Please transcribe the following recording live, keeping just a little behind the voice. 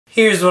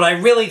Here's what I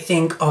really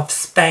think of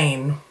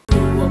Spain. Who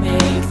will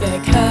make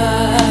the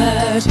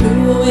cut?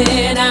 Who will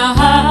win our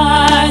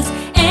hearts?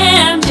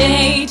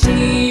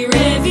 MJT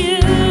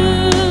Reviews.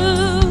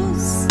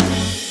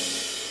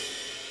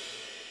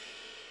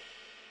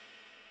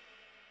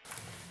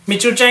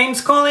 Mitchell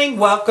James calling.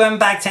 Welcome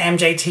back to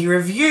MJT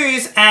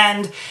Reviews,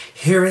 and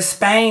here is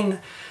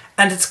Spain,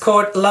 and it's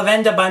called La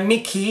Venda by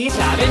Miki.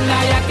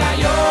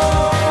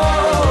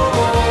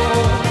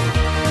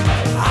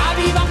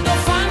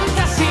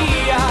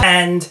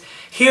 And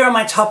here are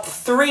my top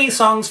 3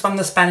 songs from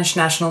the Spanish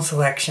national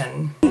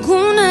selection.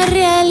 Una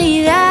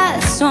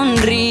realidad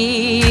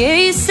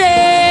sonríe y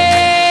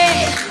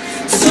sé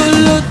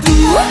solo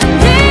tú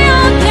de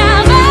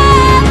otra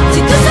vez.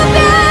 Si tú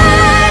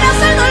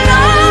supieras el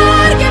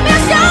dolor que me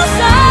has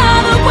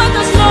causado,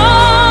 cuántas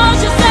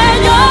noches te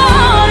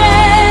lloré.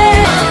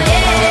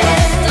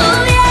 Oh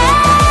yeah,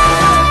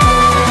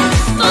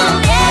 oh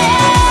yeah.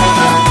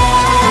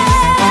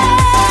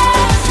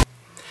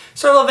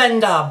 So La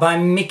Venda by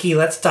Miki,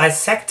 let's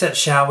dissect it,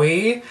 shall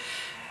we?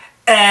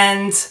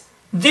 And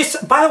this,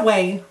 by the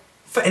way,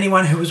 for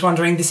anyone who was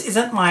wondering, this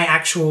isn't my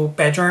actual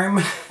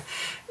bedroom.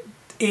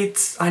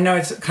 I know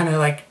it's kind of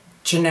like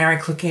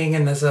generic looking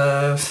and there's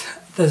a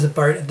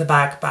boat at the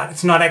back, but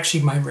it's not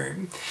actually my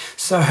room.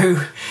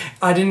 So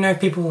I didn't know if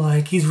people were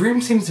like, his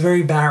room seems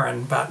very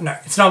barren, but no,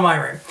 it's not my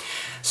room.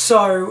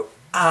 So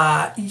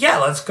yeah,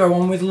 let's go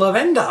on with La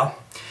Venda.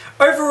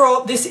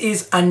 Overall, this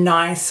is a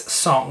nice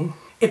song.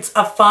 It's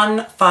a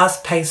fun,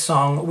 fast-paced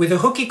song with a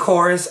hooky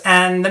chorus,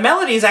 and the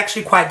melody is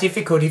actually quite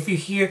difficult. If you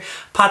hear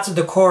parts of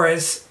the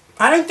chorus,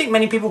 I don't think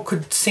many people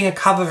could sing a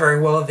cover very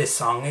well of this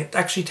song. It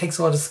actually takes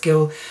a lot of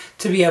skill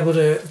to be able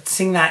to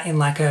sing that in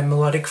like a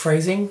melodic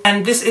phrasing.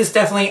 And this is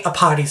definitely a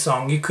party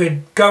song. You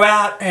could go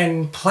out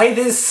and play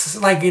this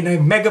like in a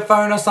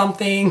megaphone or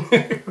something,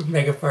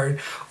 megaphone,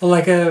 or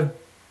like a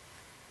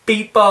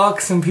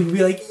beatbox, and people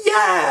be like,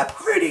 yeah,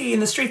 party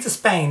in the streets of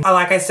Spain.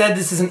 Like I said,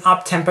 this is an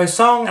up-tempo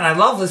song, and I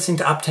love listening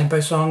to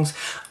up-tempo songs.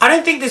 I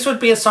don't think this would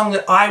be a song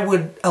that I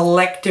would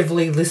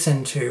electively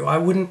listen to. I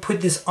wouldn't put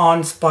this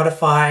on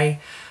Spotify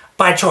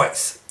by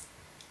choice.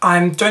 I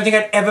don't think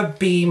I'd ever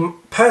be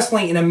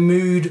personally in a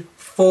mood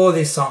for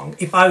this song.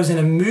 If I was in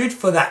a mood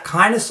for that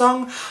kind of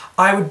song,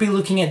 I would be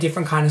looking at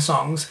different kind of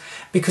songs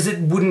because it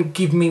wouldn't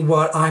give me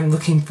what I'm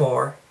looking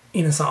for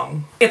in a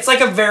song. It's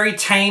like a very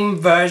tame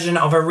version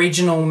of a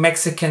regional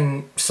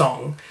Mexican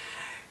song.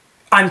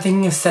 I'm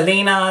thinking of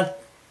Selena,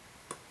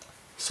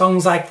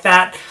 songs like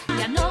that,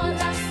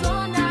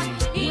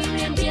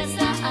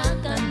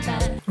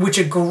 which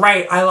are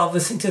great. I love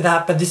listening to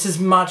that, but this is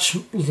much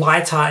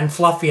lighter and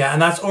fluffier,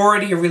 and that's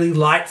already a really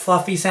light,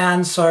 fluffy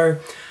sound, so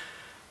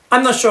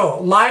I'm not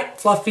sure. Light,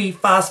 fluffy,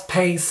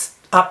 fast-paced,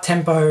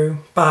 up-tempo,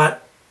 but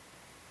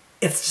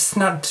it's just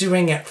not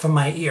doing it for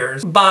my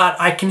ears. But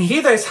I can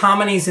hear those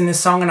harmonies in this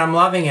song and I'm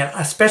loving it.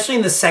 Especially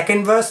in the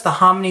second verse, the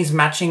harmonies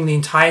matching the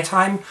entire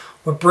time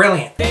were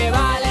brilliant.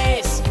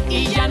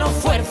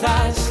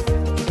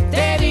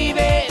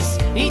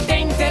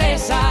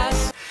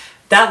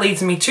 That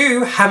leads me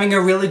to having a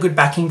really good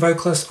backing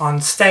vocalist on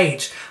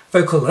stage.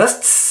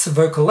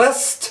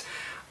 Vocalist.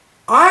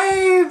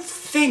 I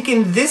think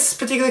in this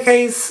particular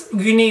case,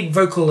 you need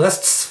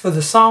vocalists for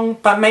the song,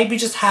 but maybe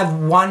just have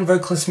one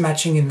vocalist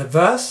matching in the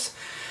verse.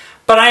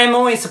 But I am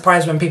always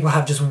surprised when people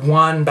have just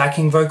one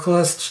backing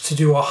vocalist to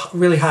do a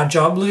really hard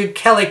job. Look at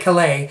Kelly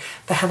Calais.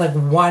 They had like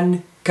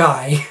one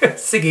guy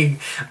singing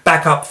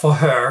backup for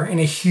her in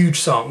a huge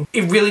song.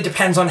 It really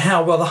depends on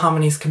how well the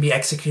harmonies can be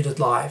executed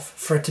live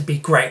for it to be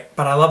great.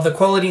 But I love the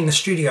quality in the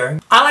studio.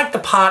 I like the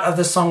part of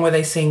the song where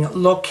they sing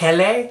Lo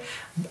Quele,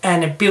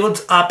 and it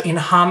builds up in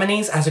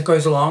harmonies as it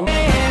goes along.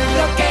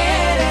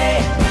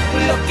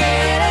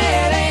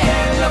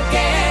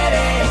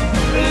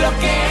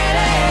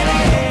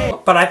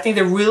 But I think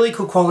the really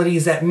cool quality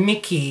is that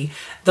Miki,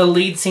 the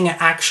lead singer,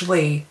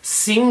 actually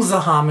sings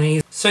the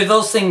harmonies. So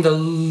they'll sing the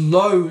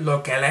lo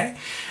quele,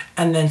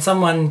 and then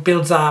someone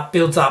builds up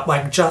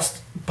like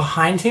just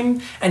behind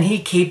him, and he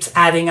keeps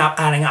adding up,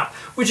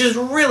 which is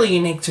really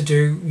unique to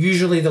do.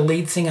 Usually the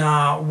lead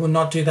singer will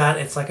not do that.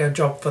 It's like a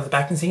job for the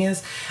backing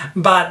singers.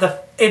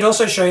 But it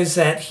also shows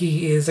that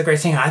he is a great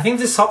singer. I think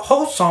this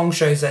whole song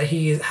shows that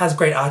he has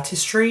great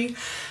artistry,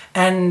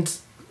 and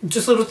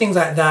just little things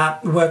like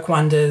that work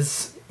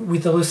wonders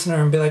with the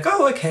listener and be like,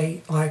 oh,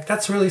 okay, like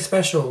that's really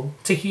special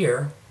to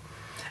hear.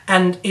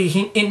 And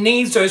it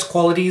needs those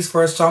qualities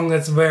for a song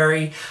that's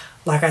very,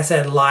 like I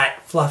said, light,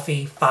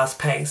 fluffy,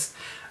 fast-paced.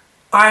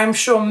 I'm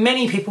sure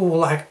many people will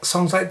like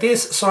songs like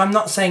this, so I'm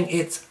not saying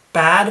it's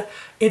bad.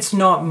 It's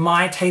not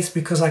my taste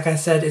because, like I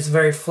said, it's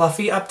very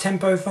fluffy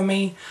up-tempo for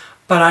me,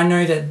 but I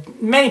know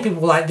that many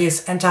people like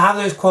this, and to have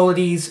those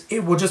qualities,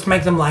 it will just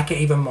make them like it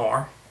even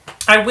more.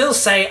 I will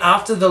say,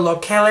 after the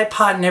Lokele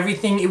part and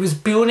everything, it was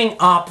building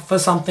up for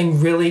something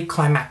really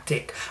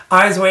climactic.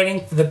 I was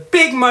waiting for the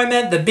big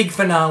moment, the big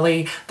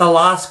finale, the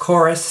last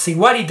chorus, to see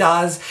what he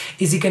does.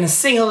 Is he going to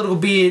sing a little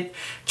bit,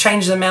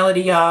 change the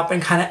melody up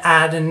and kind of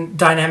add a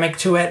dynamic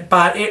to it?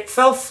 But it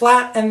fell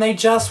flat and they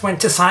just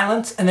went to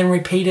silence and then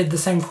repeated the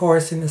same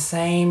chorus in the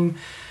same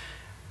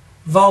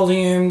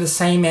volume, the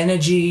same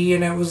energy,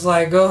 and it was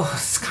like, oh,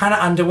 it's kind of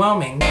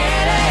underwhelming.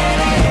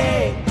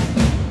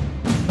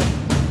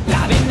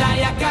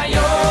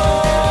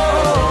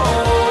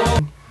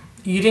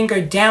 You didn't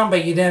go down,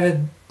 but you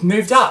never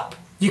moved up.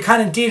 You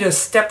kind of did a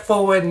step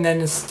forward and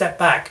then a step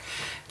back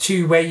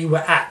to where you were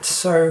at.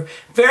 So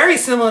very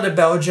similar to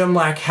Belgium,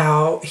 like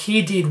how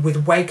he did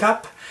with Wake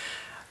Up.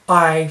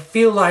 I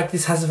feel like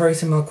this has a very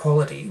similar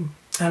quality.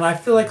 And I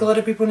feel like a lot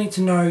of people need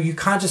to know you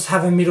can't just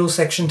have a middle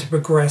section to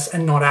progress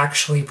and not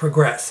actually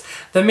progress.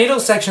 The middle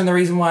section, the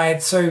reason why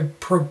it's so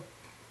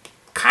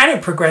kind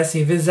of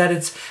progressive is that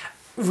it's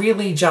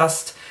really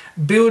just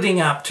building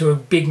up to a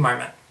big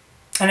moment.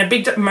 And a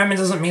big moment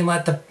doesn't mean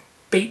let the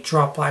beat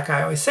drop, like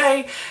I always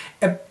say.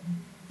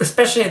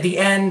 Especially at the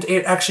end,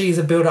 it actually is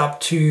a build up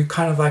to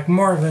kind of like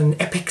more of an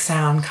epic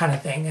sound kind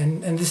of thing.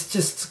 And this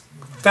just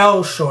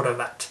fell short of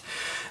that.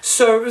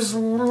 So it was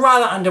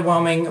rather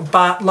underwhelming.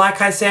 But like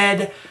I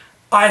said,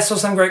 I saw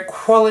some great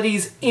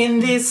qualities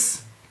in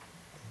this.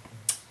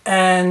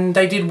 And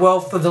they did well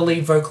for the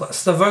lead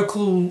vocalist. The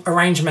vocal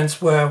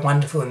arrangements were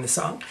wonderful in this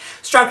song.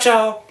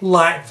 Structure,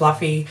 light,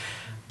 fluffy.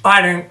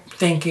 I don't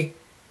think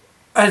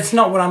it's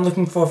not what I'm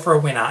looking for a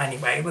winner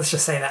anyway, let's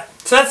just say that.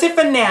 So that's it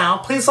for now.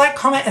 Please like,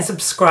 comment and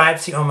subscribe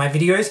to see all my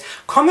videos.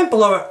 Comment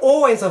below, I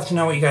always love to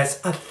know what you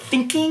guys are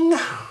thinking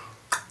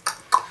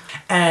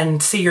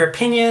and see your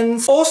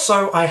opinions.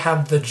 Also, I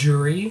have the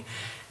jury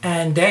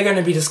and they're going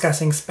to be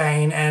discussing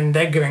Spain and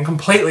they're giving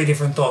completely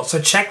different thoughts.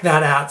 So check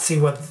that out, see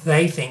what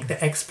they think,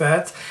 the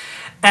experts.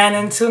 And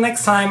until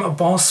next time,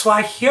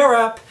 bonsoir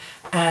Europe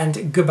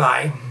and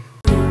goodbye.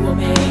 Will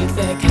make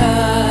the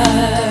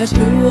cut,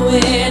 who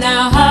in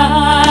our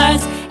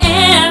hearts,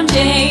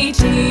 MJT.